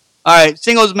butt. All right,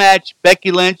 singles match,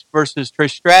 Becky Lynch versus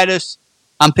Trish Stratus.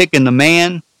 I'm picking the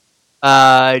man.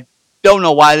 I don't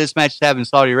know why this match is happening in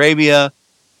Saudi Arabia.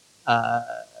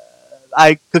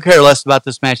 I could care less about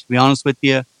this match, to be honest with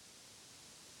you.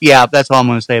 Yeah, that's all I'm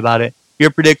going to say about it. Your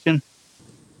prediction?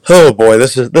 Oh boy,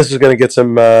 this is going to get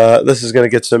some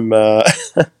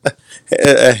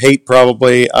hate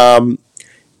probably.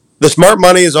 The smart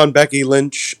money is on Becky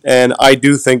Lynch, and I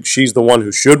do think she's the one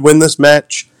who should win this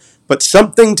match. But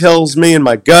something tells me in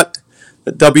my gut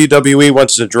that WWE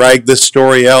wants to drag this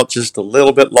story out just a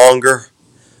little bit longer.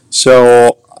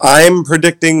 So I'm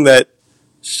predicting that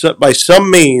by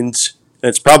some means, and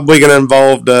it's probably going to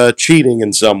involve cheating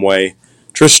in some way,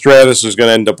 Trish Stratus is going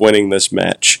to end up winning this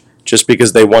match just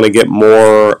because they want to get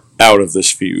more out of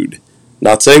this feud.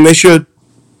 Not saying they should,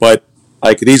 but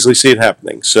I could easily see it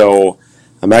happening. So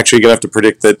I'm actually going to have to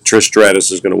predict that Trish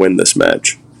Stratus is going to win this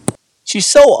match. She's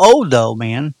so old, though,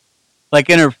 man. Like,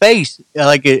 in her face,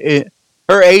 like,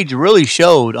 her age really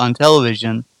showed on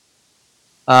television.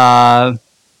 I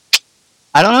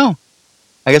don't know.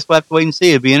 I guess we'll have to wait and see.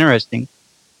 It'd be interesting.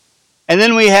 And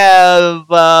then we have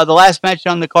the last match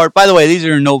on the card. By the way, these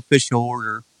are in no official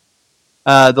order.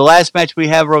 The last match we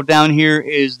have wrote down here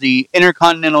is the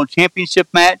Intercontinental Championship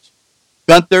match.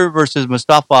 Gunther versus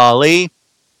Mustafa Ali.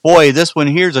 Boy, this one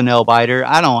here's a nail biter.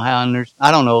 I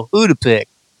don't know who to pick.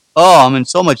 Oh, I'm in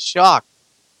so much shock.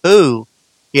 Who?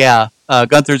 Yeah,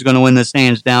 Gunther's going to win this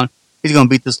hands down. He's going to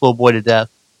beat this little boy to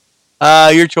death.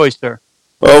 Your choice, sir.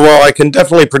 Oh, well, I can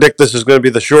definitely predict this is going to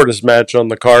be the shortest match on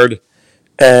the card.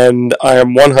 And I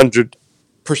am 100%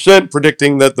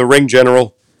 predicting that the Ring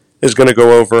General is going to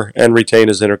go over and retain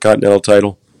his Intercontinental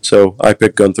title. So I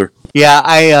pick Gunther.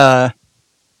 Yeah,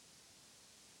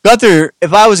 Gunther,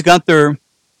 if I was Gunther,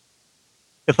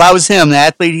 if I was him, the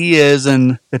athlete he is,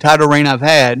 and the title reign I've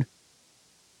had,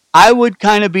 I would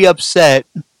kind of be upset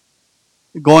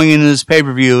going into this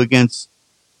pay-per-view against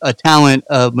a talent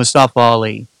of Mustafa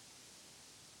Ali.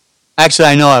 Actually,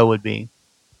 I know I would be.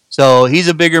 So he's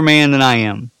a bigger man than I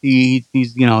am. He's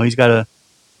got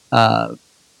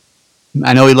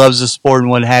I know he loves the sport and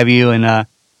what have you, and I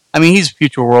mean he's a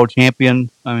future world champion.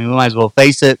 I mean we might as well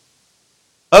face it.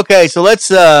 Okay, so let's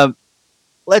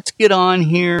get on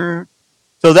here.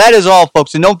 So that is all,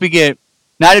 folks, and don't forget,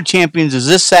 Night of Champions is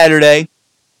this Saturday.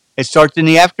 It starts in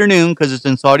the afternoon because it's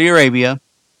in Saudi Arabia,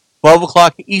 12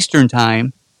 o'clock Eastern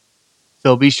time.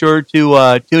 So be sure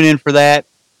to tune in for that.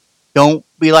 Don't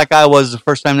be like I was the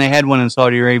first time they had one in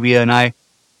Saudi Arabia, and I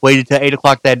waited till 8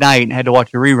 o'clock that night and had to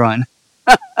watch a rerun.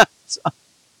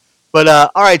 But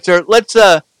all right, sir. Let's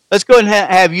go ahead and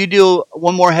have you do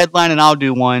one more headline, and I'll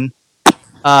do one.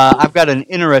 I've got an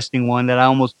interesting one that I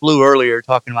almost blew earlier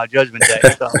talking about Judgment Day.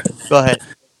 So go ahead.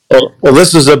 Well,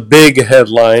 this is a big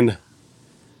headline.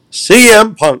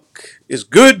 CM Punk is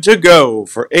good to go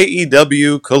for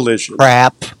AEW Collision.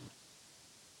 Crap.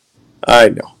 I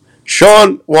know.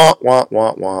 Sean Ross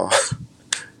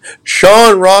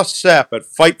Sapp at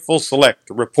Fightful Select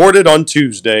reported on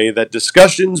Tuesday that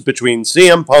discussions between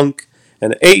CM Punk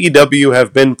and AEW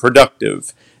have been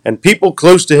productive, and people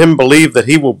close to him believe that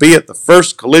he will be at the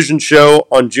first Collision show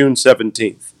on June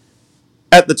 17th.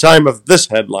 At the time of this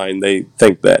headline, they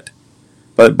think that.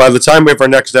 But by the time we have our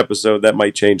next episode, that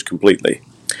might change completely.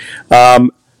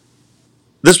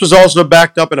 This was also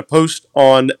backed up in a post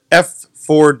on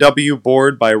F4W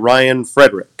board by Ryan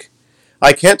Frederick.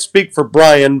 I can't speak for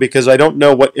Brian because I don't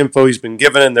know what info he's been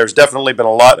given, and there's definitely been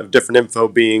a lot of different info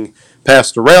being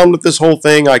passed around with this whole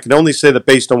thing. I can only say that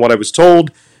based on what I was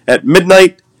told, at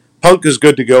midnight, Punk is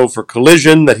good to go for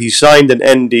Collision, that he signed an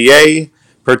NDA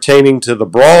pertaining to the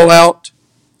Brawl Out,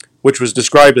 which was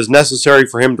described as necessary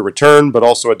for him to return, but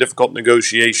also a difficult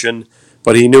negotiation.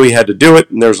 But he knew he had to do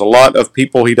it, and there's a lot of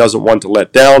people he doesn't want to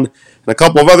let down, and a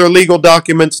couple of other legal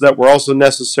documents that were also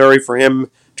necessary for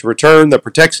him to return that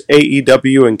protects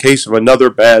AEW in case of another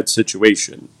bad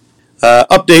situation.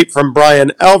 Update from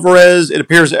Brian Alvarez. It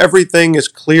appears everything is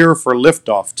clear for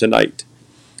liftoff tonight.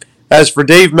 As for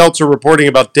Dave Meltzer reporting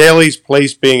about Daly's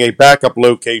Place being a backup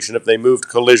location if they moved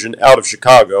Collision out of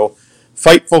Chicago,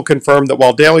 Fightful confirmed that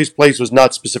while Daly's Place was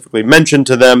not specifically mentioned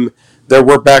to them, there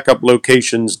were backup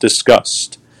locations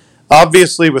discussed.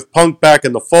 Obviously, with Punk back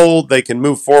in the fold, they can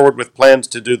move forward with plans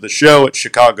to do the show at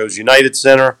Chicago's United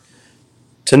Center.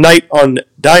 Tonight on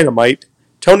Dynamite,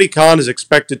 Tony Khan is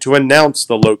expected to announce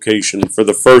the location for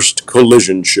the first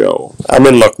Collision show. I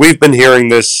mean, look, we've been hearing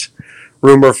this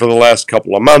rumor for the last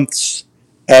couple of months,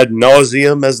 ad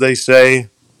nauseum, as they say.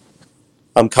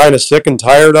 I'm kind of sick and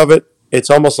tired of it.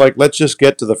 It's almost like, let's just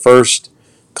get to the first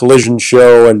Collision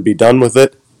show and be done with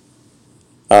it,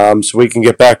 so we can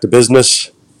get back to business.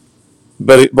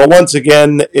 But once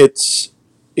again,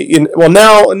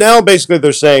 now basically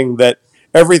they're saying that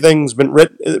everything's been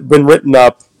written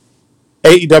up.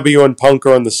 AEW and Punk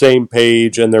are on the same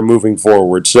page, and they're moving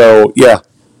forward. So, yeah,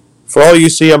 for all you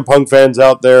CM Punk fans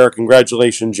out there,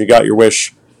 congratulations, you got your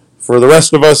wish For the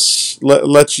rest of us,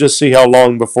 let's just see how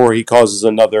long before he causes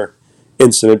another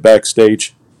incident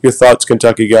backstage. Your thoughts,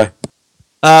 Kentucky guy?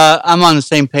 I'm on the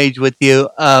same page with you.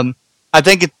 I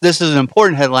think this is an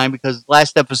important headline because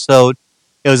last episode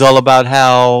it was all about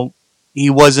how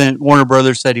Warner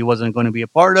Brothers said he wasn't going to be a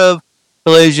part of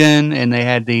Collision, and they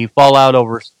had the fallout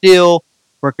over Steel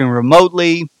working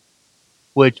remotely,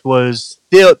 which was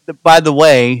still. By the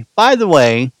way,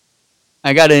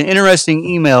 I got an interesting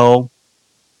email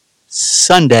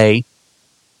Sunday,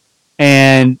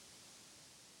 and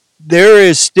there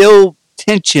is still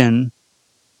tension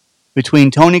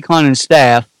between Tony Khan and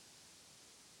staff,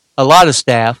 a lot of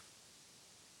staff,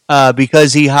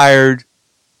 because he hired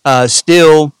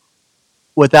Still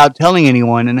without telling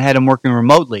anyone and had him working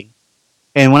remotely.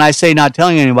 And when I say not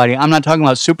telling anybody, I'm not talking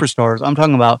about superstars. I'm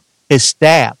talking about his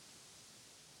staff.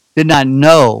 Did not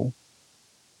know.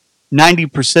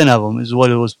 90% of them is what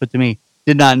it was put to me.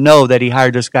 Did not know that he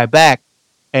hired this guy back.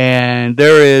 And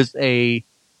there is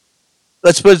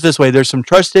let's put it this way, there's some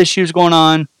trust issues going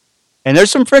on, and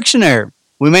there's some friction there.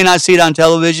 We may not see it on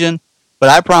television, but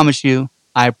I promise you,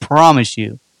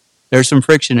 there's some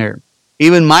friction there.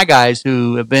 Even my guys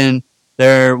who have been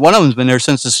there, one of them's been there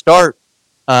since the start.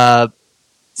 Yeah,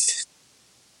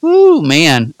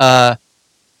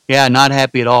 not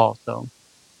happy at all. So,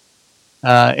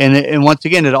 and once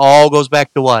again, it all goes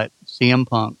back to what? CM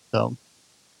Punk. So,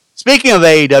 speaking of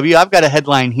AEW, I've got a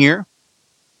headline here.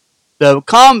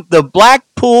 The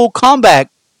Blackpool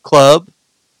Combat Club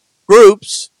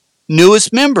group's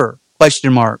newest member, ?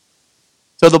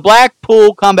 So the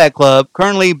Blackpool Combat Club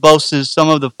currently boasts some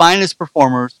of the finest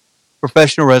performers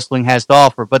professional wrestling has to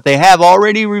offer, but they have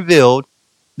already revealed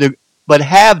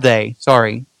have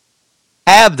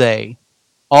they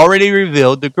already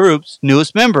revealed the group's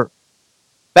newest member?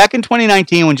 Back in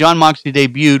 2019, when Jon Moxley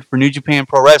debuted for New Japan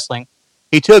Pro Wrestling,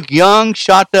 he took young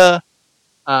Shota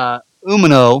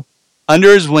Umino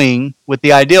under his wing with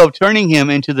the idea of turning him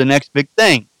into the next big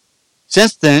thing.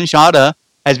 Since then, Shota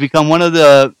has become one of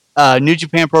the New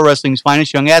Japan Pro Wrestling's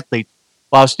finest young athletes,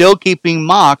 while still keeping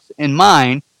Mox in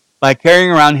mind by carrying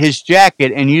around his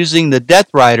jacket and using the Death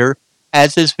Rider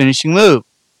as his finishing move.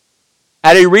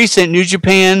 At a recent New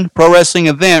Japan Pro Wrestling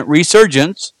event,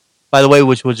 Resurgence, by the way,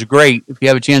 which was great. If you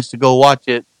have a chance to go watch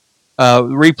it,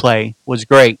 replay was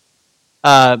great.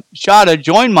 Shota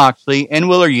joined Moxley and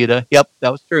Wheeler Yuta. Yep,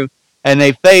 that was true. And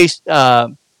they faced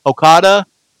Okada,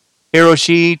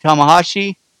 Hiroshi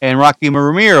Tanahashi, and Rocky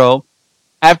Romero.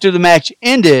 After the match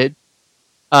ended,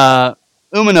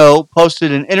 Umino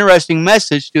posted an interesting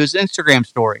message to his Instagram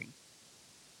story.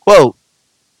 Quote,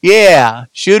 "Yeah,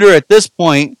 Shooter at this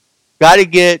point got to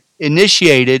get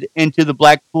initiated into the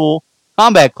Blackpool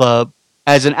Combat Club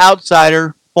as an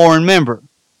outsider foreign member.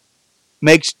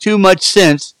 Makes too much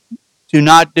sense to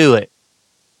not do it."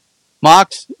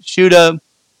 Mox, and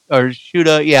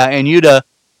Yuta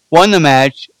won the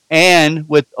match, and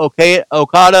with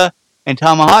Okada and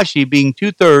Tanahashi being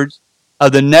 2/3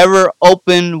 of the never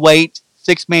open weight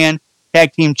 6-man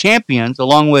tag team champions,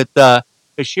 along with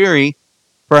Kushida,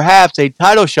 perhaps a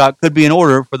title shot could be in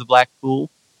order for the Blackpool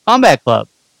Combat Club.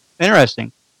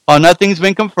 Interesting. While nothing's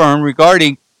been confirmed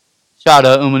regarding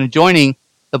Shota Umino joining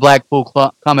the Blackpool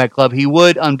Combat Club, he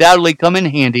would undoubtedly come in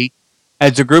handy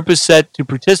as the group is set to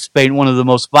participate in one of the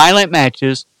most violent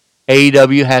matches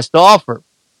AEW has to offer.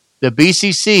 The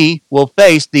BCC will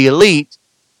face the Elite,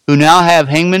 who now have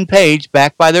Hangman Page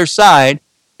back by their side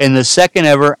in the second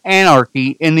ever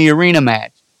Anarchy in the Arena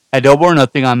match at Double or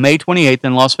Nothing on May 28th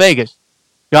in Las Vegas.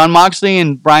 Jon Moxley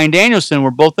and Bryan Danielson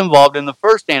were both involved in the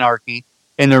first Anarchy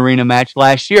in the Arena match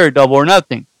last year at Double or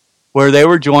Nothing, where they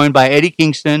were joined by Eddie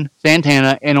Kingston,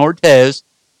 Santana, and Ortiz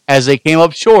as they came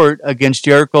up short against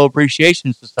Jericho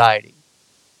Appreciation Society.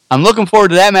 I'm looking forward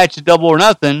to that match at Double or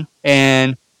Nothing,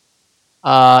 and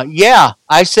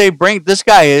I say this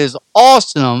guy is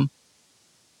awesome.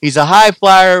 He's a high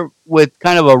flyer with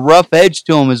kind of a rough edge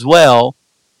to him as well.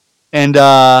 And,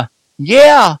 I'm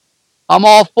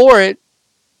all for it.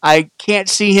 I can't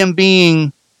see him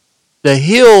being the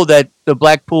heel that the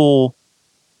Blackpool,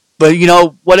 but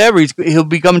whatever. He'll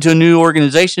be coming to a new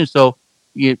organization, so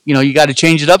you got to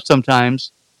change it up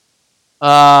sometimes.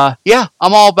 I'm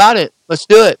all about it. Let's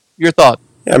do it. Your thought?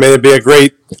 Yeah, I mean, it'd be a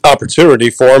great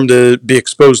opportunity for him to be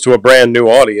exposed to a brand new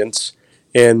audience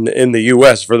in the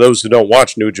U.S. for those who don't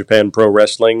watch New Japan Pro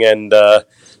Wrestling, and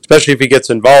especially if he gets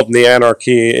involved in the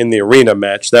Anarchy in the Arena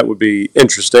match, that would be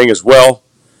interesting as well.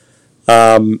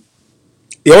 The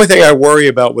only thing I worry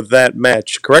about with that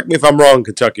match, correct me if I'm wrong,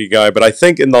 Kentucky guy, but I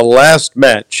think in the last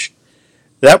match,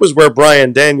 that was where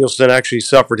Bryan Danielson actually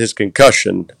suffered his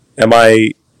concussion. Am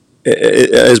I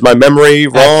Is my memory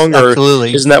wrong,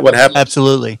 Absolutely. or isn't that what happened?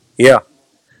 Absolutely. Yeah.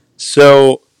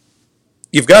 So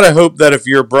you've got to hope that if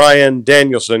you're Bryan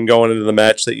Danielson going into the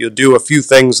match, that you'll do a few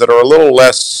things that are a little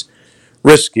less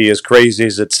risky, as crazy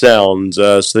as it sounds,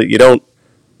 so that you don't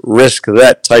risk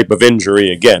that type of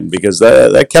injury again, because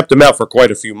that kept him out for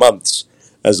quite a few months,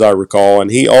 as I recall.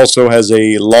 And he also has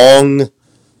a long,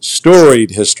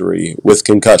 storied history with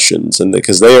concussions, and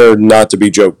because they are not to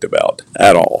be joked about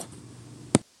at all.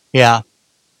 Yeah.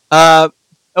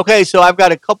 Okay, so I've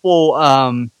got a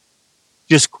couple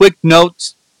just quick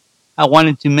notes I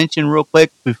wanted to mention real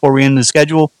quick before we end the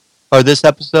schedule or this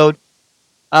episode.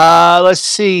 Let's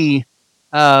see.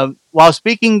 While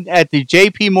speaking at the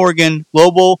J.P. Morgan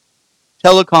Global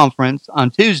Teleconference on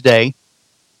Tuesday,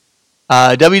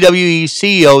 WWE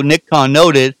CEO Nick Khan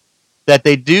noted that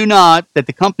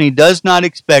the company does not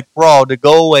expect Raw to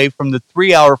go away from the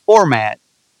 3-hour format,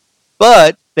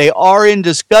 but they are in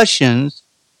discussions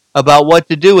about what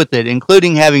to do with it,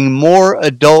 including having more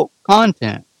adult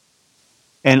content.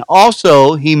 And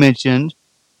also, he mentioned,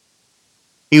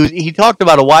 he talked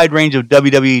about a wide range of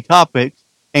WWE topics,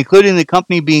 including the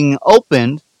company being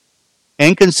opened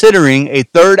and considering a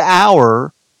third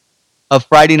hour of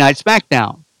Friday Night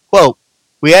SmackDown. Quote,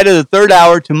 "We added a third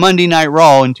hour to Monday Night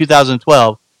Raw in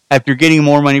 2012 after getting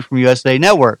more money from USA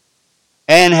Network,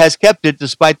 and has kept it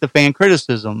despite the fan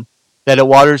criticism that it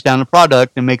waters down the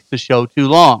product and makes the show too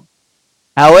long.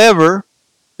 However,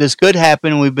 this could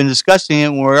happen, and we've been discussing it,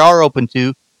 and we are open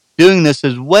to doing this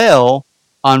as well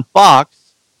on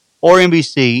Fox or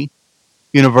NBC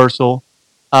Universal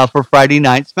for Friday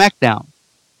Night SmackDown."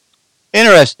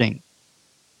 Interesting.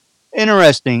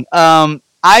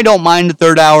 I don't mind the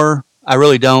third hour. I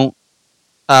really don't.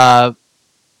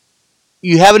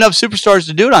 You have enough superstars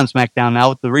to do it on SmackDown now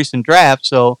with the recent draft,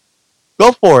 so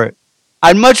go for it.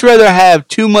 I'd much rather have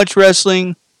too much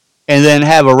wrestling and then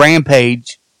have a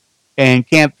Rampage and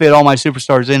can't fit all my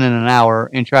superstars in an hour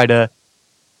and try to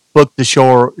book the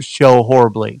show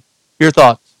horribly. Your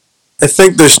thoughts? I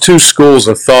think there's two schools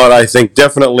of thought. I think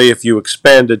definitely if you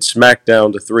expanded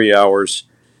SmackDown to 3 hours,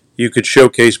 you could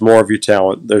showcase more of your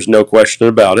talent. There's no question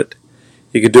about it.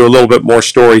 You could do a little bit more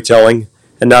storytelling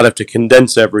and not have to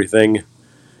condense everything.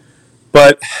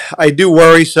 But I do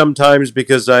worry sometimes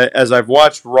because as I've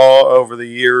watched Raw over the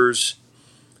years,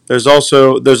 there's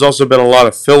also been a lot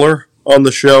of filler on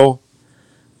the show,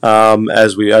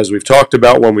 as we've talked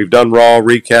about when we've done Raw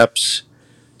recaps.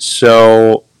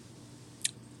 So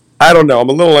I don't know. I'm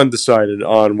a little undecided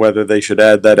on whether they should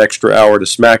add that extra hour to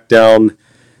SmackDown.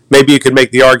 Maybe you could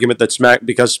make the argument that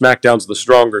because SmackDown's the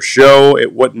stronger show,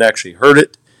 it wouldn't actually hurt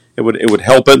it. It would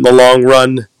help it in the long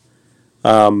run.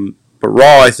 But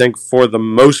Raw, I think, for the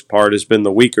most part, has been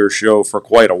the weaker show for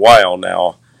quite a while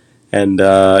now. And,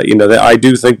 I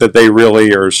do think that they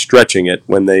really are stretching it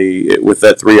with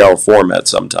that 3-hour format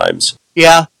sometimes.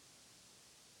 Yeah.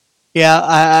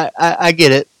 Yeah, I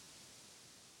get it.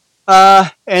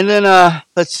 And then,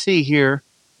 let's see here.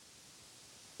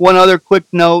 One other quick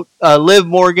note. Liv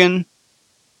Morgan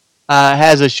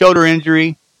has a shoulder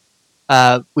injury.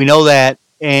 We know that.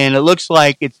 And it looks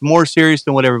like it's more serious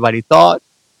than what everybody thought.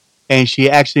 And she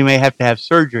actually may have to have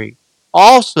surgery.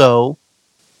 Also,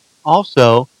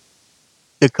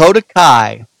 Dakota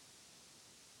Kai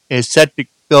is set to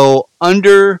go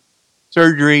under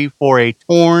surgery for a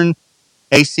torn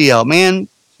ACL. Man,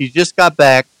 she just got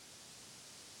back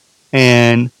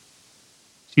and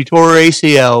she tore her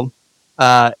ACL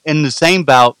in the same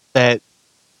bout that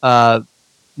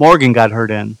Morgan got hurt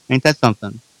in. Ain't that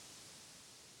something?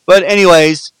 But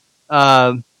anyways,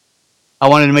 I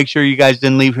wanted to make sure you guys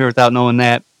didn't leave here without knowing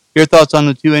that. Your thoughts on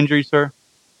the two injuries, sir?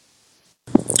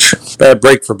 Bad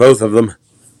break for both of them,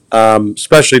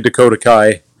 especially Dakota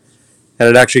Kai. And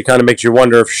it actually kind of makes you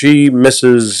wonder if she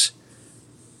misses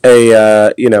with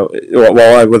a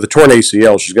torn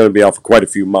ACL, she's going to be out for quite a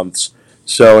few months.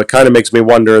 So it kind of makes me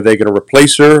wonder, are they going to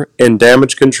replace her in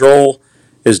Damage Control?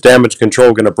 Is Damage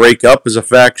Control going to break up as a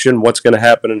faction? What's going to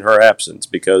happen in her absence?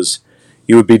 Because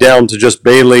you would be down to just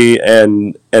Bayley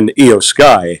and Io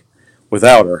Sky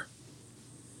without her.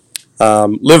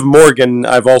 Liv Morgan,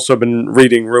 I've also been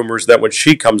reading rumors that when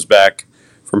she comes back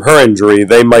from her injury,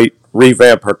 they might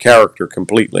revamp her character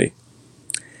completely.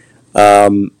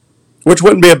 Which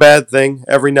wouldn't be a bad thing.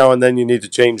 Every now and then you need to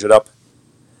change it up.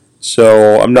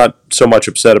 So I'm not so much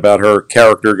upset about her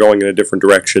character going in a different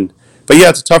direction. But yeah,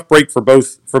 it's a tough break for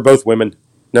both women.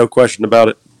 No question about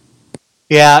it.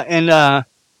 Yeah, and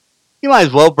you might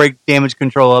as well break Damage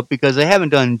Control up because they haven't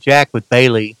done jack with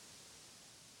Bayley.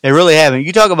 They really haven't.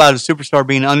 You talk about a superstar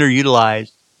being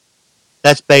underutilized.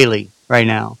 That's Bayley right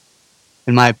now,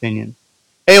 in my opinion.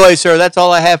 Anyway, sir, that's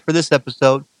all I have for this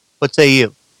episode. What say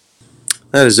you?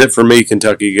 That is it for me,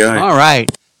 Kentucky guy. All right.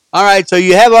 So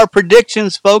you have our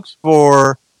predictions, folks,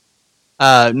 for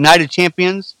Night of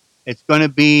Champions. It's going to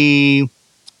be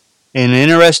an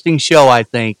interesting show, I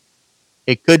think.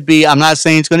 It could be, I'm not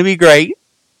saying it's going to be great.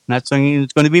 I'm not saying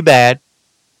it's going to be bad.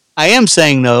 I am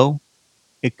saying, though,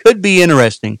 it could be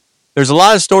interesting. There's a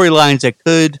lot of storylines that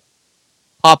could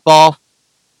pop off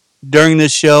during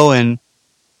this show. And,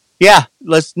 yeah,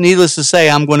 needless to say,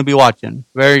 I'm going to be watching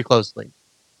very closely.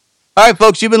 All right,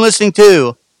 folks, you've been listening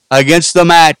to Against the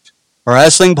Mat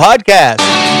Wrestling Podcast.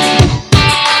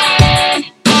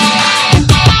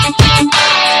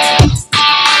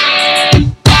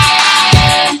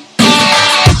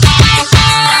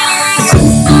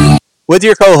 With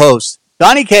your co-hosts,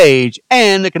 Donnie Cage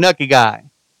and the Kentucky Guy.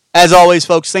 As always,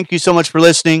 folks, thank you so much for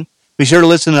listening. Be sure to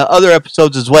listen to other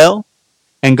episodes as well.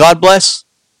 And God bless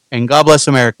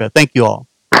America. Thank you all.